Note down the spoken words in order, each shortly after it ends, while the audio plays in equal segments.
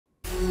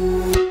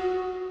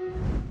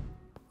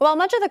Well,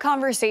 much of the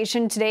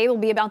conversation today will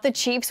be about the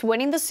Chiefs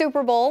winning the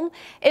Super Bowl.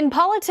 In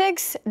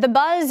politics, the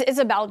buzz is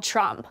about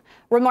Trump.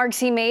 Remarks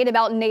he made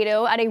about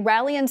NATO at a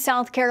rally in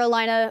South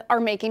Carolina are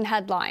making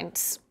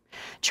headlines.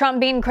 Trump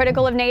being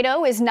critical of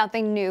NATO is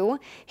nothing new.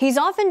 He's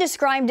often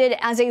described it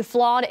as a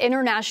flawed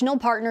international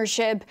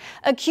partnership,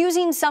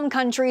 accusing some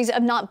countries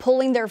of not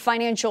pulling their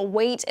financial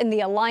weight in the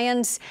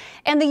alliance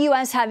and the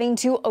U.S. having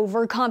to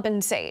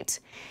overcompensate.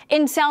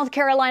 In South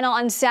Carolina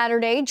on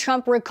Saturday,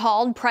 Trump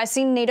recalled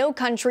pressing NATO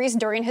countries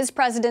during his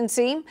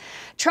presidency.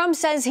 Trump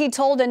says he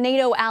told a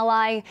NATO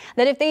ally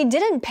that if they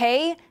didn't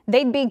pay,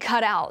 they'd be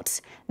cut out.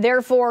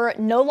 Therefore,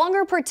 no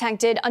longer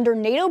protected under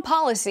NATO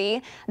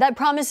policy that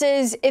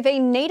promises if a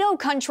NATO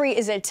country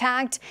is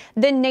attacked,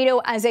 then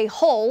NATO as a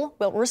whole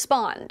will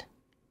respond.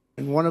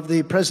 And one of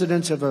the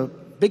presidents of a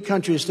big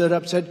country stood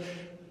up and said,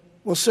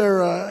 well,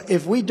 sir,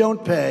 if we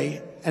don't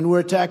pay and we're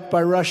attacked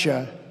by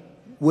Russia,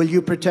 will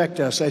you protect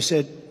us? I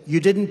said, you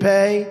didn't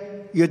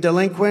pay? You're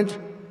delinquent?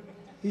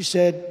 He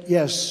said,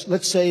 yes,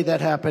 let's say that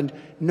happened.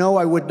 No,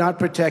 I would not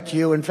protect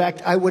you. In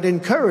fact, I would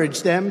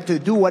encourage them to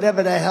do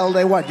whatever the hell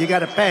they want. You got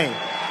to pay.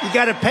 You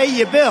got to pay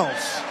your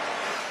bills.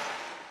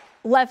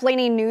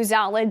 Left-leaning news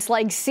outlets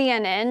like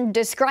CNN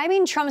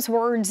describing Trump's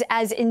words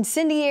as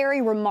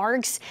incendiary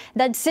remarks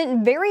that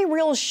sent very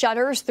real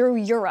shudders through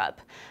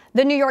Europe.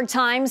 The New York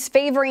Times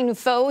favoring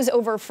foes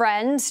over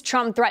friends.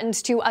 Trump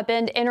threatens to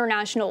upend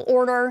international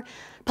order.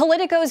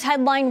 Politico's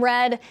headline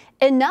read,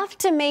 enough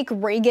to make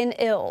Reagan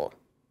ill.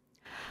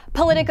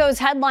 Politico's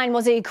headline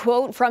was a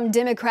quote from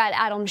Democrat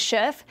Adam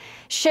Schiff.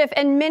 Schiff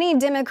and many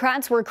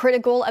Democrats were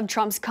critical of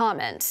Trump's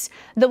comments,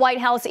 the White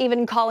House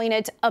even calling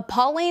it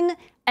appalling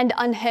and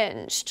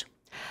unhinged.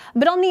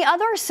 But on the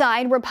other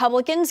side,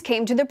 Republicans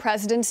came to the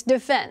president's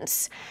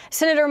defense.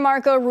 Senator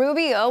Marco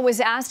Rubio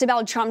was asked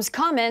about Trump's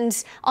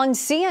comments on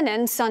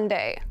CNN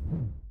Sunday.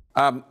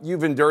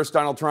 You've endorsed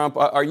Donald Trump.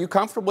 Are you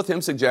comfortable with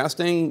him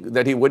suggesting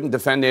that he wouldn't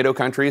defend NATO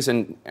countries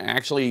and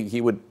actually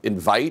he would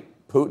invite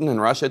Putin and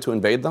Russia to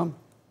invade them?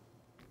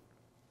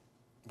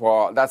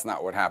 Well, that's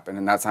not what happened,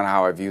 and that's not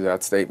how I view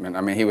that statement.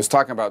 I mean, he was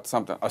talking about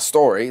a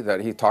story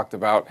that he talked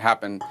about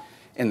happened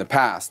in the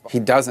past. He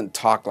doesn't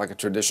talk like a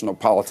traditional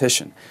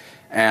politician.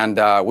 And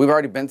we've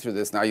already been through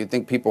this now. You'd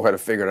think people had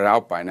figured it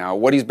out by now.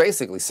 What he's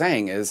basically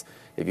saying is,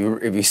 if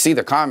you see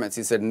the comments,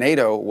 he said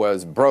NATO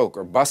was broke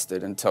or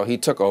busted until he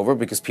took over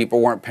because people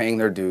weren't paying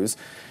their dues.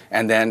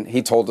 And then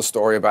he told the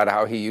story about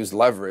how he used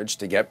leverage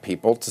to get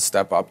people to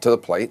step up to the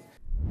plate.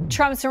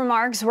 Trump's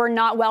remarks were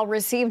not well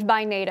received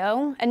by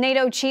NATO. A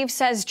NATO chief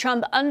says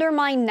Trump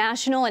undermined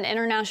national and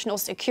international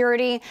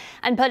security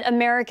and put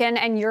American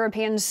and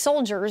European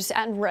soldiers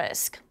at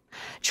risk.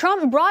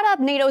 Trump brought up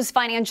NATO's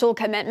financial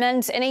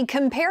commitments in a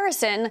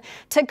comparison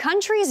to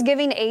countries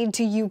giving aid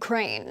to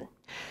Ukraine.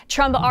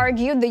 Trump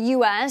argued the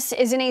U.S.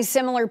 is in a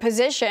similar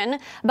position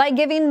by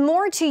giving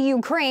more to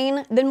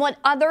Ukraine than what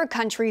other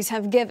countries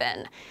have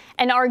given,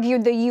 and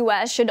argued the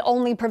U.S. should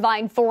only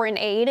provide foreign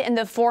aid in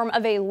the form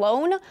of a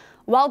loan,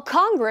 while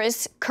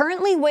Congress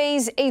currently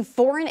weighs a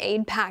foreign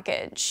aid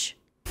package.